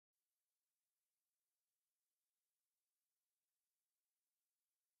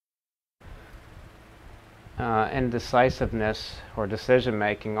indecisiveness or decision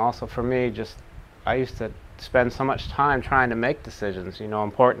making. Also for me, I used to spend so much time trying to make decisions,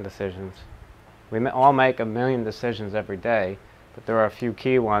 important decisions. We all make a million decisions every day, but there are a few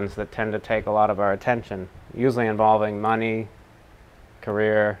key ones that tend to take a lot of our attention, usually involving money,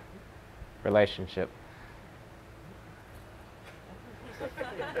 career, relationship.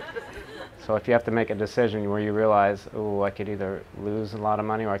 So if you have to make a decision where you realize, oh, I could either lose a lot of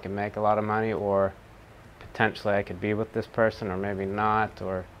money or I could make a lot of money, or potentially I could be with this person or maybe not,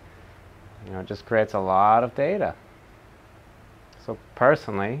 or it just creates a lot of data. So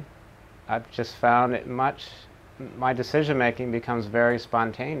personally, I've just found my decision making becomes very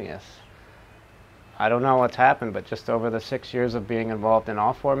spontaneous. I don't know what's happened, but just over the 6 years of being involved in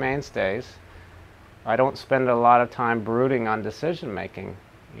all Four Mainstays, I don't spend a lot of time brooding on decision making.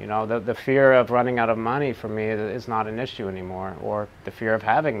 The fear of running out of money for me is not an issue anymore, or the fear of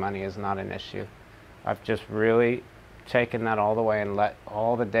having money is not an issue. I've just really taken that all the way and let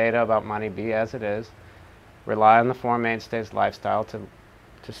all the data about money be as it is, rely on the Four Mainstays lifestyle to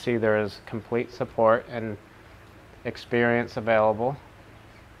see there is complete support and experience available.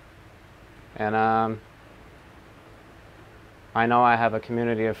 And I know I have a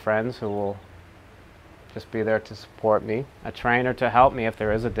community of friends who will just be there to support me, a trainer to help me if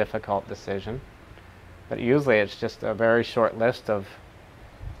there is a difficult decision. But usually it's just a very short list of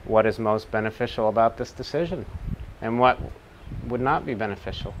what is most beneficial about this decision and what would not be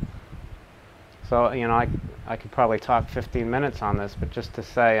beneficial. So, I could probably talk 15 minutes on this, but just to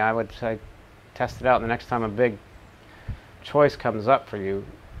say, I would say test it out. The next time a big choice comes up for you,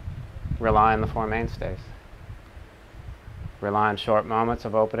 rely on the Four Mainstays. Rely on short moments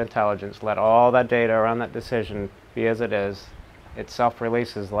of open intelligence. Let all that data around that decision be as it is. It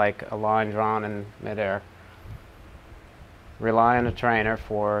self-releases like a line drawn in midair. Rely on a trainer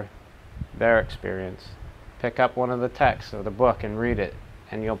for their experience. Pick up one of the texts or the book and read it,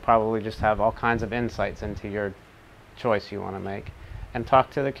 and you'll probably just have all kinds of insights into your choice you want to make. And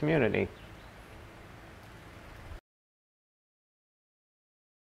talk to the community.